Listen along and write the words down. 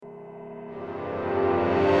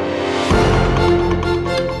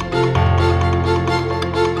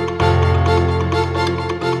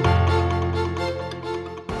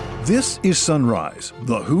This is Sunrise,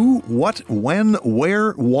 the who, what, when,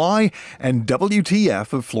 where, why, and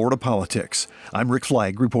WTF of Florida politics. I'm Rick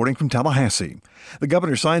Flagg reporting from Tallahassee. The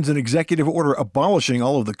governor signs an executive order abolishing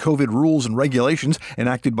all of the COVID rules and regulations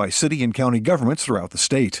enacted by city and county governments throughout the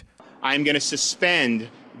state. I'm going to suspend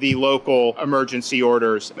the local emergency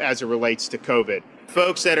orders as it relates to COVID.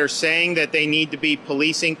 Folks that are saying that they need to be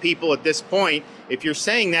policing people at this point, if you're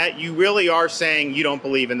saying that, you really are saying you don't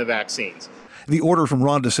believe in the vaccines. The order from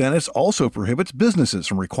Ron DeSantis also prohibits businesses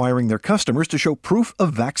from requiring their customers to show proof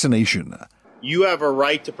of vaccination. You have a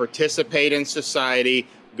right to participate in society,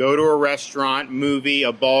 go to a restaurant, movie,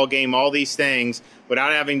 a ball game, all these things,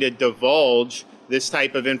 without having to divulge this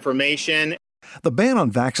type of information. The ban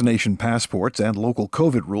on vaccination passports and local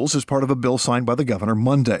COVID rules is part of a bill signed by the governor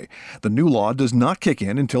Monday. The new law does not kick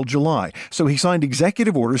in until July, so he signed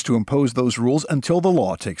executive orders to impose those rules until the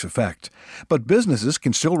law takes effect. But businesses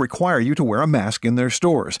can still require you to wear a mask in their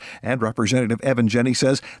stores, and Representative Evan Jenny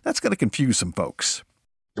says that's going to confuse some folks.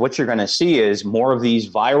 What you're going to see is more of these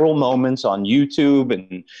viral moments on YouTube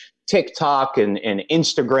and TikTok and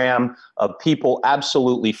Instagram of people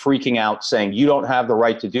absolutely freaking out saying you don't have the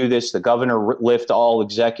right to do this. The governor lift all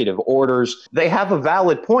executive orders. They have a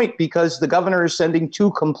valid point because the governor is sending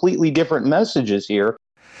two completely different messages here.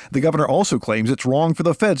 The governor also claims it's wrong for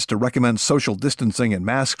the feds to recommend social distancing and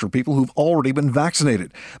masks for people who've already been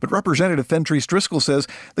vaccinated. But Representative Fentrice Driscoll says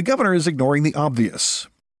the governor is ignoring the obvious.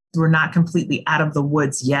 We're not completely out of the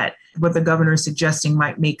woods yet. What the governor is suggesting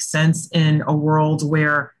might make sense in a world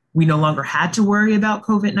where we no longer had to worry about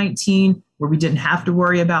COVID-19, where we didn't have to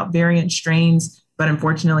worry about variant strains. But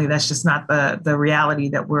unfortunately, that's just not the reality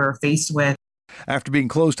that we're faced with. After being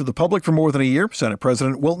closed to the public for more than a year, Senate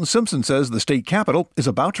President Wilton Simpson says the state capitol is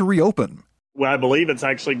about to reopen. Well, I believe it's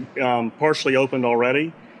actually partially opened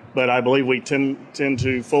already, but I believe we tend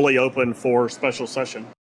to fully open for special session.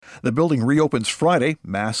 The building reopens Friday.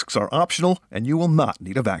 Masks are optional, and you will not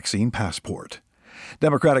need a vaccine passport.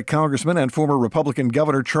 Democratic Congressman and former Republican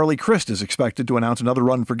Governor Charlie Crist is expected to announce another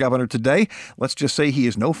run for governor today. Let's just say he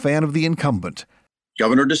is no fan of the incumbent.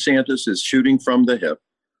 Governor DeSantis is shooting from the hip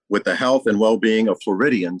with the health and well-being of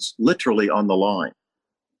Floridians literally on the line.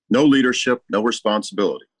 No leadership, no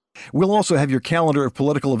responsibility. We'll also have your calendar of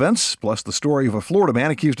political events, plus the story of a Florida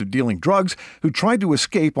man accused of dealing drugs who tried to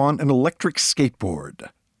escape on an electric skateboard.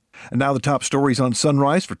 And now the top stories on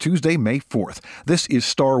Sunrise for Tuesday, May 4th. This is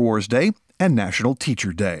Star Wars Day and National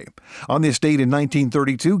Teacher Day. On this date in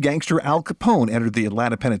 1932, gangster Al Capone entered the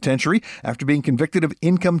Atlanta Penitentiary after being convicted of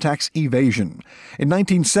income tax evasion. In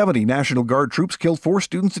 1970, National Guard troops killed 4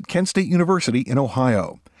 students at Kent State University in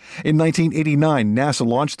Ohio. In 1989, NASA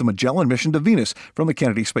launched the Magellan mission to Venus from the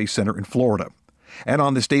Kennedy Space Center in Florida. And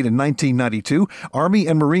on this date in 1992, Army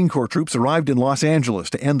and Marine Corps troops arrived in Los Angeles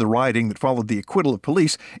to end the rioting that followed the acquittal of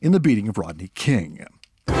police in the beating of Rodney King.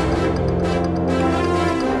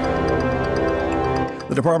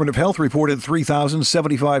 The Department of Health reported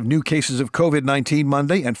 3,075 new cases of COVID-19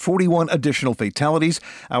 Monday and 41 additional fatalities.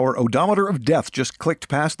 Our odometer of death just clicked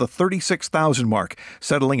past the 36,000 mark,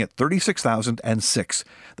 settling at 36,006.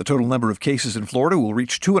 The total number of cases in Florida will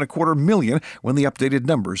reach 2.25 million when the updated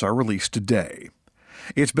numbers are released today.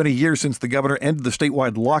 It's been a year since the governor ended the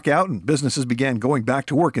statewide lockout and businesses began going back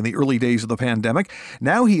to work in the early days of the pandemic.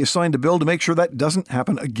 Now he has signed a bill to make sure that doesn't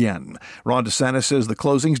happen again. Ron DeSantis says the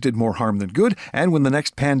closings did more harm than good, and when the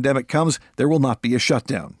next pandemic comes, there will not be a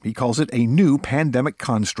shutdown. He calls it a new pandemic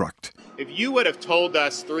construct. If you would have told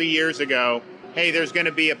us 3 years ago, hey, there's going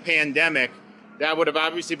to be a pandemic, that would have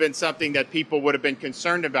obviously been something that people would have been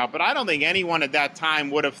concerned about. But I don't think anyone at that time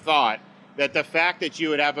would have thought that the fact that you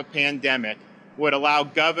would have a pandemic would allow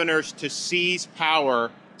governors to seize power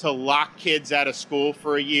to lock kids out of school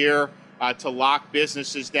for a year, to lock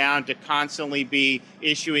businesses down, to constantly be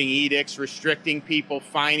issuing edicts, restricting people,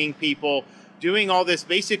 fining people, doing all this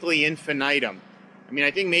basically infinitum. I mean, I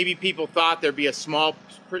think maybe people thought there'd be a small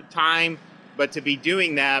time, but to be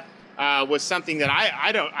doing that was something that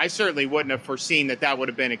I certainly wouldn't have foreseen that would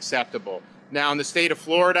have been acceptable. Now, in the state of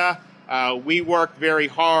Florida, we worked very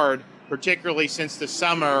hard, particularly since the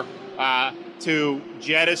summer, to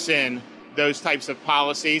jettison those types of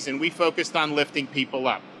policies, and we focused on lifting people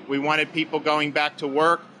up. We wanted people going back to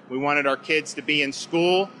work. We wanted our kids to be in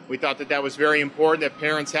school. We thought that was very important, that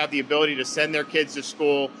parents have the ability to send their kids to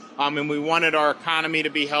school, and we wanted our economy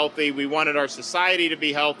to be healthy. We wanted our society to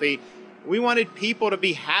be healthy. We wanted people to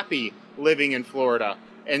be happy living in Florida.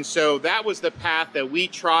 And so that was the path that we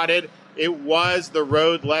trotted. It was the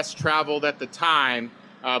road less traveled at the time.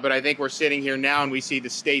 But I think we're sitting here now and we see the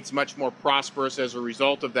state's much more prosperous as a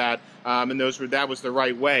result of that. And that was the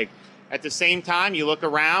right way. At the same time, you look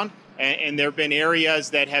around And there have been areas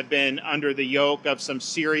that have been under the yoke of some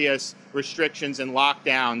serious restrictions and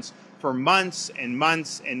lockdowns for months and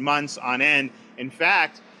months and months on end. In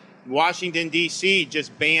fact, Washington, D.C.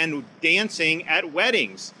 just banned dancing at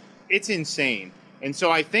weddings. It's insane. And so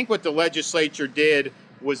I think what the legislature did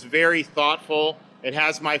was very thoughtful. It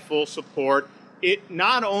has my full support. It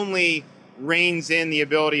not only reins in the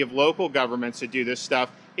ability of local governments to do this stuff,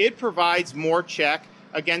 it provides more check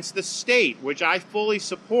against the state, which I fully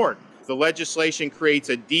support. The legislation creates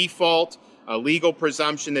a default, a legal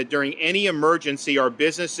presumption that during any emergency, our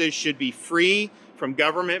businesses should be free from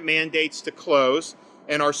government mandates to close,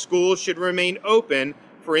 and our schools should remain open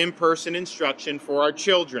for in-person instruction for our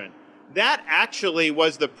children. That actually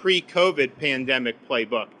was the pre-COVID pandemic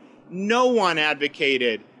playbook. No one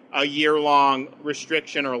advocated a year-long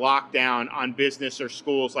restriction or lockdown on business or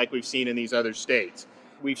schools like we've seen in these other states.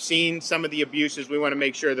 We've seen some of the abuses. We want to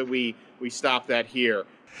make sure that we stop that here.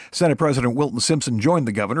 Senate President Wilton Simpson joined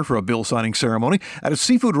the governor for a bill signing ceremony at a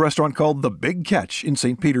seafood restaurant called The Big Catch in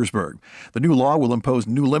St. Petersburg. The new law will impose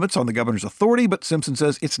new limits on the governor's authority, but Simpson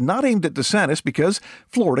says it's not aimed at DeSantis because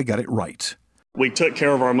Florida got it right. We took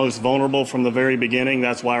care of our most vulnerable from the very beginning.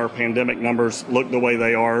 That's why our pandemic numbers look the way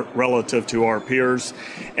they are relative to our peers.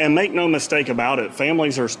 And make no mistake about it,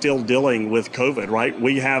 families are still dealing with COVID, right?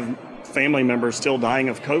 We have family members still dying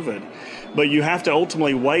of COVID. But you have to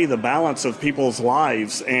ultimately weigh the balance of people's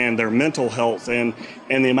lives and their mental health and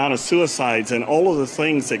the amount of suicides and all of the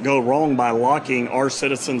things that go wrong by locking our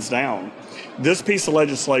citizens down. This piece of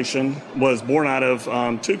legislation was born out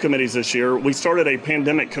of two committees this year. We started a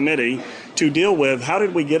pandemic committee to deal with how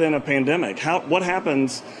did we get in a pandemic? What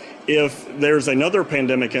happens if there's another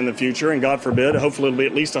pandemic in the future, and God forbid, hopefully it'll be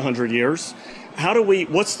at least 100 years.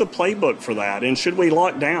 What's the playbook for that? And should we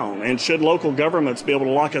lock down? And should local governments be able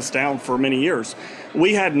to lock us down for many years?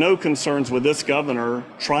 We had no concerns with this governor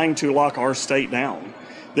trying to lock our state down.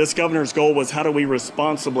 This governor's goal was how do we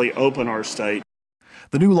responsibly open our state?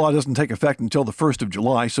 The new law doesn't take effect until the 1st of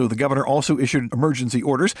July, so the governor also issued emergency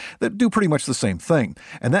orders that do pretty much the same thing.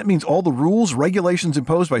 And that means all the rules, regulations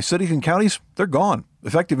imposed by cities and counties, they're gone,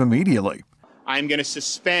 effective immediately. I'm going to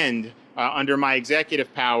suspend, under my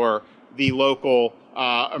executive power, the local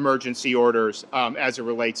emergency orders as it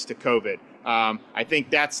relates to COVID. I think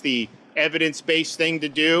that's the evidence-based thing to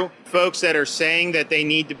do. Folks that are saying that they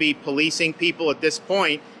need to be policing people at this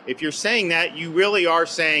point, if you're saying that, you really are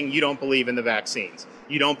saying you don't believe in the vaccines.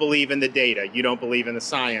 You don't believe in the data. You don't believe in the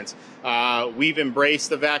science. We've embraced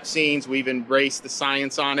the vaccines. We've embraced the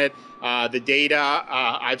science on it. The data,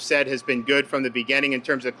 I've said, has been good from the beginning in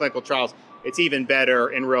terms of clinical trials. It's even better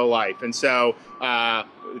in real life. And so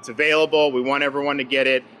it's available. We want everyone to get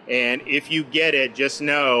it. And if you get it, just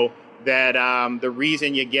know that the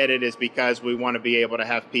reason you get it is because we want to be able to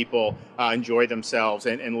have people enjoy themselves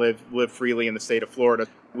and live freely in the state of Florida.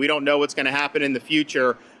 We don't know what's going to happen in the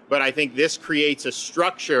future, but I think this creates a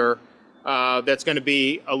structure that's going to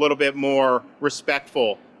be a little bit more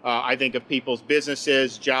respectful, I think, of people's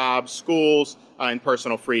businesses, jobs, schools, and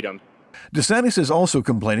personal freedom. DeSantis is also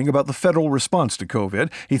complaining about the federal response to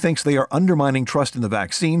COVID. He thinks they are undermining trust in the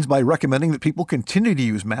vaccines by recommending that people continue to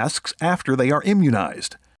use masks after they are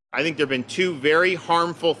immunized. I think there have been two very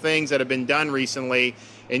harmful things that have been done recently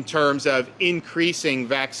in terms of increasing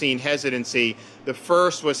vaccine hesitancy. The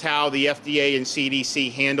first was how the FDA and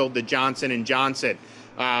CDC handled the Johnson & Johnson.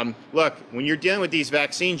 Look, when you're dealing with these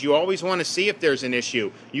vaccines, you always want to see if there's an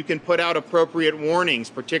issue. You can put out appropriate warnings,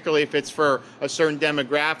 particularly if it's for a certain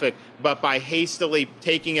demographic, but by hastily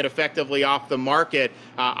taking it effectively off the market,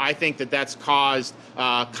 I think that that's caused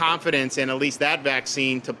confidence in at least that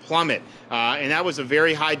vaccine to plummet. And that was a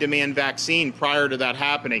very high demand vaccine prior to that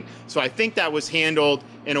happening. So I think that was handled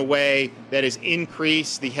in a way that has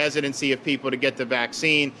increased the hesitancy of people to get the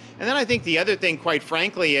vaccine. And then I think the other thing, quite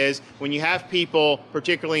frankly, is when you have people,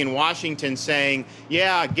 particularly in Washington, saying,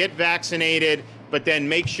 yeah, get vaccinated, but then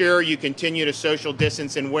make sure you continue to social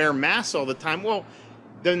distance and wear masks all the time. Well,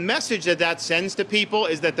 the message that sends to people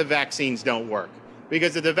is that the vaccines don't work.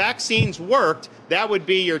 Because if the vaccines worked, that would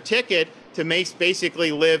be your ticket to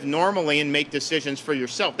basically live normally and make decisions for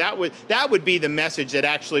yourself. That would be the message that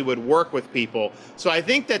actually would work with people. So I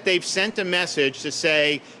think that they've sent a message to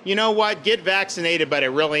say, you know what, get vaccinated, but it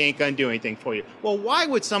really ain't going to do anything for you. Well, why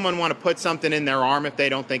would someone want to put something in their arm if they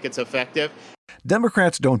don't think it's effective?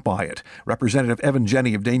 Democrats don't buy it. Representative Evan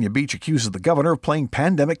Jenny of Dania Beach accuses the governor of playing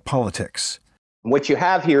pandemic politics. What you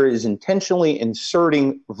have here is intentionally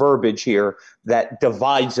inserting verbiage here that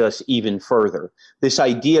divides us even further. This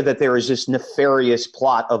idea that there is this nefarious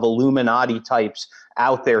plot of Illuminati types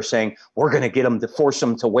out there saying, we're going to get them to force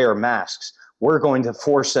them to wear masks. We're going to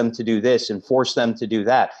force them to do this and force them to do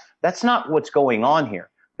that. That's not what's going on here.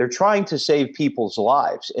 They're trying to save people's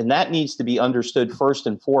lives, and that needs to be understood first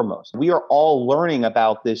and foremost. We are all learning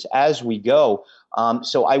about this as we go.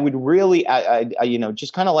 So I would really,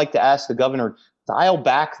 just kind of like to ask the governor, dial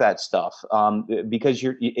back that stuff, because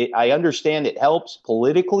I understand it helps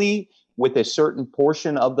politically with a certain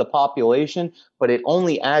portion of the population, but it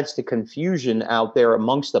only adds to confusion out there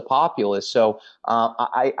amongst the populace. So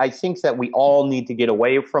I think that we all need to get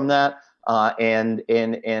away from that. And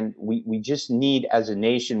we just need, as a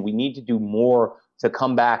nation, we need to do more to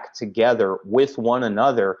come back together with one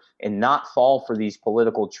another and not fall for these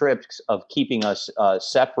political tricks of keeping us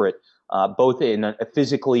separate, both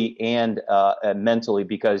physically and mentally,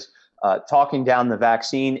 because talking down the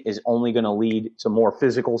vaccine is only going to lead to more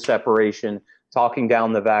physical separation. Talking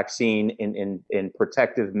down the vaccine in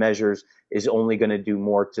protective measures is only going to do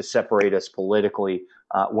more to separate us politically,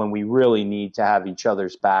 when we really need to have each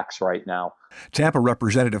other's backs right now. Tampa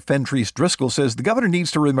Representative Fentrice Driscoll says the governor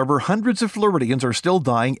needs to remember hundreds of Floridians are still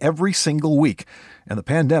dying every single week, and the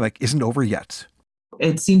pandemic isn't over yet.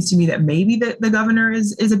 It seems to me that maybe the governor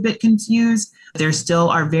is a bit confused. There still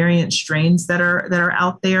are variant strains that are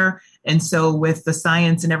out there. And so with the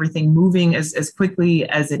science and everything moving as quickly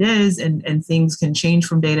as it is, and things can change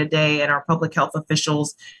from day to day, and our public health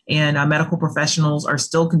officials and medical professionals are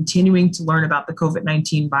still continuing to learn about the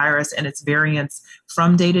COVID-19 virus and its variants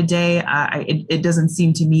from day to day, it doesn't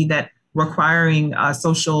seem to me that requiring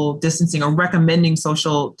social distancing or recommending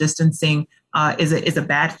social distancing is a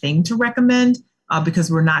bad thing to recommend.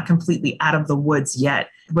 Because we're not completely out of the woods yet.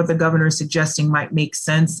 What the governor is suggesting might make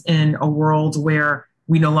sense in a world where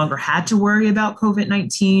we no longer had to worry about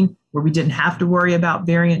COVID-19, where we didn't have to worry about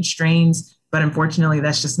variant strains. But unfortunately,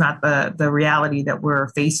 that's just not the reality that we're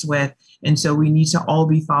faced with. And so we need to all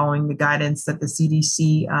be following the guidance that the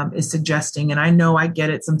CDC is suggesting. And I know I get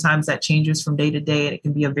it. Sometimes that changes from day to day, and it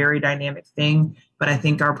can be a very dynamic thing. But I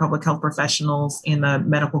think our public health professionals in the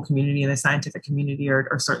medical community and the scientific community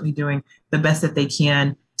are certainly doing the best that they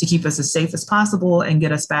can to keep us as safe as possible and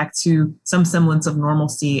get us back to some semblance of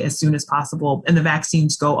normalcy as soon as possible. And the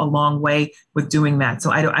vaccines go a long way with doing that.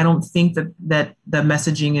 So I don't think that the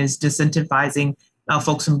messaging is disincentivizing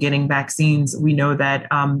folks from getting vaccines. We know that,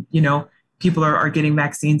 people are getting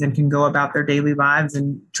vaccines and can go about their daily lives,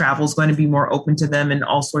 and travel is going to be more open to them and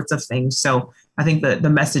all sorts of things. So I think the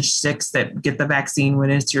message sticks that get the vaccine when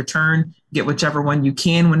it's your turn, get whichever one you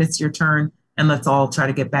can when it's your turn, and let's all try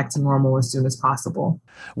to get back to normal as soon as possible.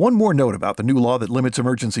 One more note about the new law that limits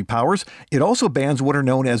emergency powers. It also bans what are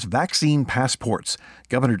known as vaccine passports.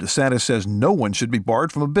 Governor DeSantis says no one should be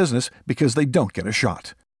barred from a business because they don't get a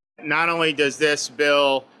shot. Not only does this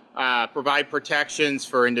bill provide protections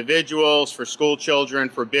for individuals, for school children,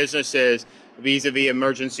 for businesses vis-a-vis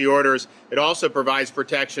emergency orders, it also provides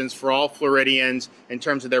protections for all Floridians in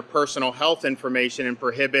terms of their personal health information and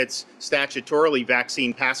prohibits statutorily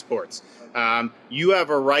vaccine passports. You have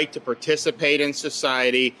a right to participate in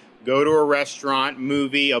society, go to a restaurant,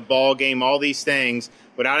 movie, a ball game, all these things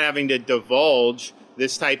without having to divulge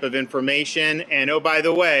this type of information. And oh, by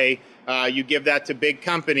the way, you give that to big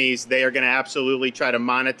companies, they are going to absolutely try to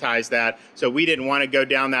monetize that. So we didn't want to go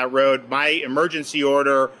down that road. My emergency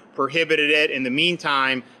order prohibited it in the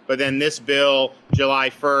meantime, but then this bill, July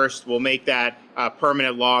 1st, will make that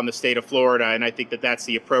permanent law in the state of Florida. And I think that that's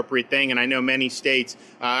the appropriate thing. And I know many states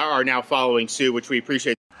are now following suit, which we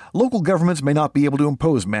appreciate. Local governments may not be able to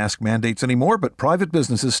impose mask mandates anymore, but private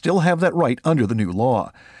businesses still have that right under the new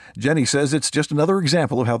law. Jenny says it's just another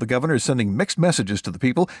example of how the governor is sending mixed messages to the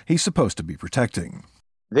people he's supposed to be protecting.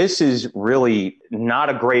 This is really not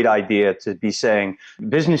a great idea to be saying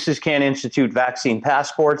businesses can't institute vaccine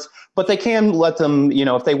passports, but they can let them,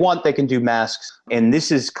 if they want, they can do masks. And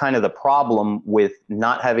this is kind of the problem with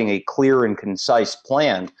not having a clear and concise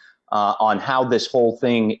plan on how this whole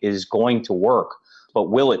thing is going to work. But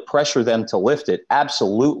will it pressure them to lift it?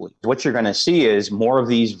 Absolutely. What you're going to see is more of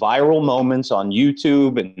these viral moments on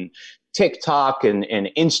YouTube and TikTok and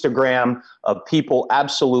Instagram of people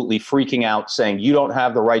absolutely freaking out, saying, you don't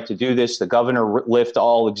have the right to do this. The governor lift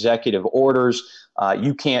all executive orders.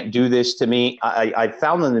 You can't do this to me. I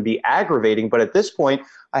found them to be aggravating. But at this point,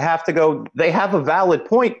 I have to go, they have a valid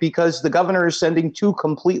point because the governor is sending two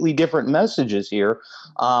completely different messages here.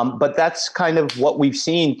 But that's kind of what we've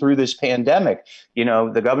seen through this pandemic.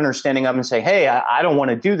 The governor standing up and saying, hey, I don't want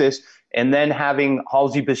to do this. And then having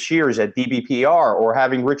Halsey Beshears at DBPR or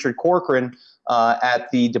having Richard Corcoran at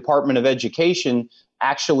the Department of Education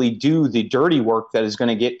actually do the dirty work that is going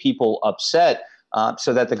to get people upset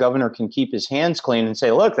so that the governor can keep his hands clean and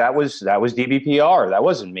say, look, that was DBPR. That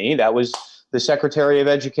wasn't me. That was the Secretary of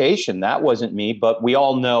Education. That wasn't me, but we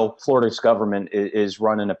all know Florida's government is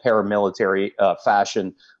run in a paramilitary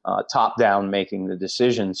fashion, top down, making the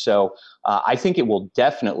decisions. So I think it will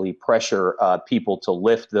definitely pressure people to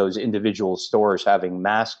lift those individual stores having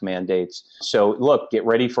mask mandates. So look, get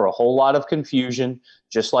ready for a whole lot of confusion,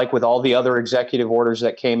 just like with all the other executive orders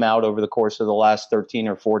that came out over the course of the last 13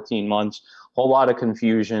 or 14 months. Whole lot of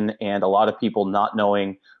confusion and a lot of people not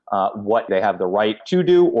knowing what they have the right to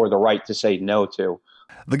do or the right to say no to.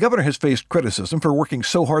 The governor has faced criticism for working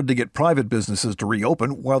so hard to get private businesses to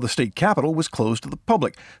reopen while the state capitol was closed to the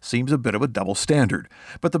public. Seems a bit of a double standard.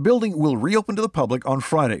 But the building will reopen to the public on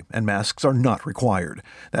Friday, and masks are not required.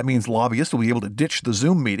 That means lobbyists will be able to ditch the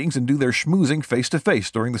Zoom meetings and do their schmoozing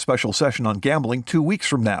face-to-face during the special session on gambling 2 weeks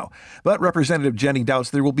from now. But Representative Jenny doubts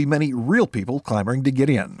there will be many real people clamoring to get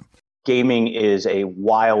in. Gaming is a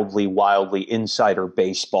wildly insider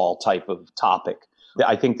baseball type of topic.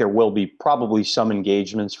 I think there will be probably some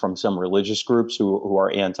engagements from some religious groups who are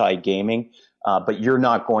anti-gaming, but you're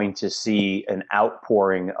not going to see an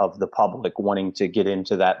outpouring of the public wanting to get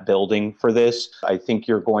into that building for this. I think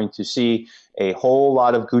you're going to see a whole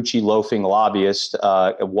lot of Gucci loafing lobbyists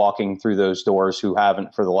walking through those doors who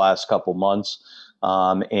haven't for the last couple months.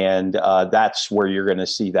 And that's where you're going to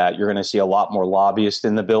see that. You're going to see a lot more lobbyists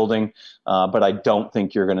in the building, but I don't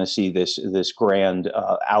think you're going to see this grand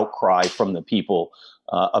outcry from the people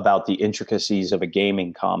about the intricacies of a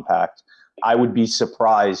gaming compact. I would be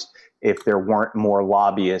surprised if there weren't more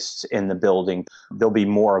lobbyists in the building. There'll be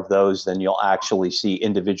more of those than you'll actually see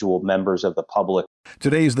individual members of the public.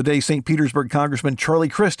 Today is the day St. Petersburg Congressman Charlie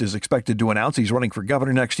Crist is expected to announce he's running for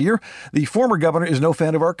governor next year. The former governor is no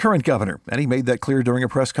fan of our current governor, and he made that clear during a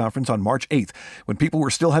press conference on March 8th, when people were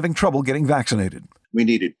still having trouble getting vaccinated. We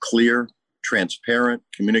needed clear, transparent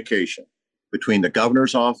communication between the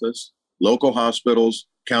governor's office, local hospitals,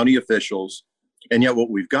 county officials, and yet what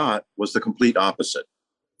we've got was the complete opposite.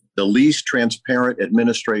 The least transparent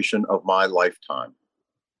administration of my lifetime.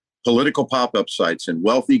 Political pop-up sites in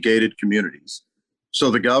wealthy gated communities,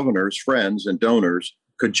 so the governor's friends and donors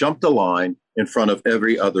could jump the line in front of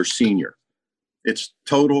every other senior. It's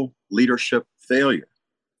total leadership failure.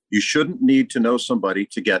 You shouldn't need to know somebody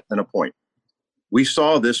to get an appointment. We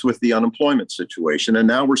saw this with the unemployment situation, and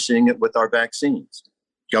now we're seeing it with our vaccines.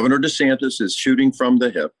 Governor DeSantis is shooting from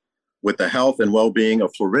the hip with the health and well-being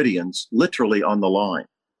of Floridians literally on the line.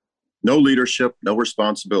 No leadership, no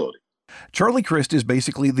responsibility. Charlie Crist is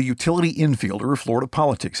basically the utility infielder of Florida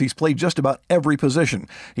politics. He's played just about every position.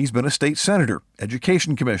 He's been a state senator,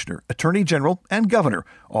 education commissioner, attorney general, and governor,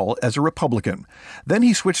 all as a Republican. Then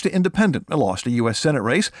he switched to independent and lost a U.S. Senate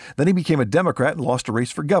race. Then he became a Democrat and lost a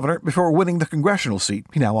race for governor before winning the congressional seat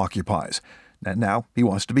he now occupies. And now he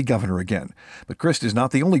wants to be governor again. But Crist is not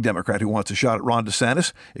the only Democrat who wants a shot at Ron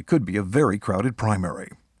DeSantis. It could be a very crowded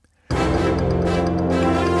primary.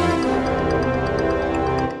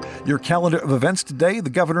 Your calendar of events today: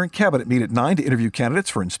 the governor and cabinet meet at 9 to interview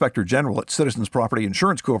candidates for inspector general at Citizens Property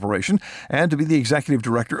Insurance Corporation and to be the executive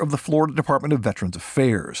director of the Florida Department of Veterans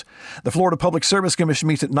Affairs. The Florida Public Service Commission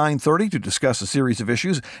meets at 9:30 to discuss a series of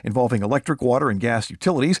issues involving electric, water, and gas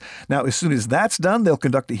utilities. Now, as soon as that's done, they'll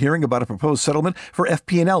conduct a hearing about a proposed settlement for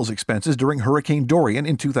FP&L's expenses during Hurricane Dorian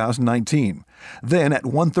in 2019. Then, at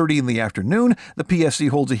 1:30 in the afternoon, the PSC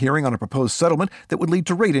holds a hearing on a proposed settlement that would lead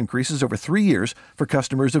to rate increases over 3 years for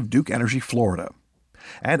customers of Duke Energy Florida.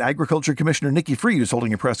 And Agriculture Commissioner Nikki Fried is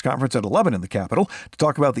holding a press conference at 11 in the Capitol to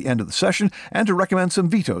talk about the end of the session and to recommend some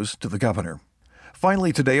vetoes to the governor.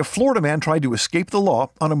 Finally today, a Florida man tried to escape the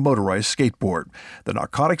law on a motorized skateboard. The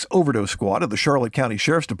Narcotics Overdose Squad of the Charlotte County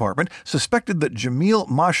Sheriff's Department suspected that Jamil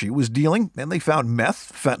Mashi was dealing, and they found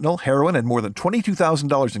meth, fentanyl, heroin, and more than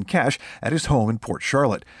 $22,000 in cash at his home in Port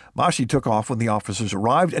Charlotte. Mashi took off when the officers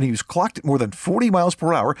arrived, and he was clocked at more than 40 miles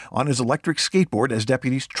per hour on his electric skateboard as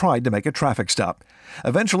deputies tried to make a traffic stop.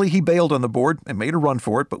 Eventually, he bailed on the board and made a run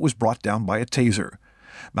for it, but was brought down by a taser.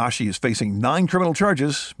 Mashi is facing 9 criminal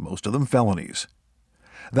charges, most of them felonies.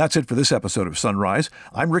 That's it for this episode of Sunrise.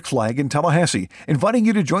 I'm Rick Flagg in Tallahassee, inviting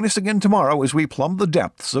you to join us again tomorrow as we plumb the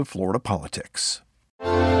depths of Florida politics.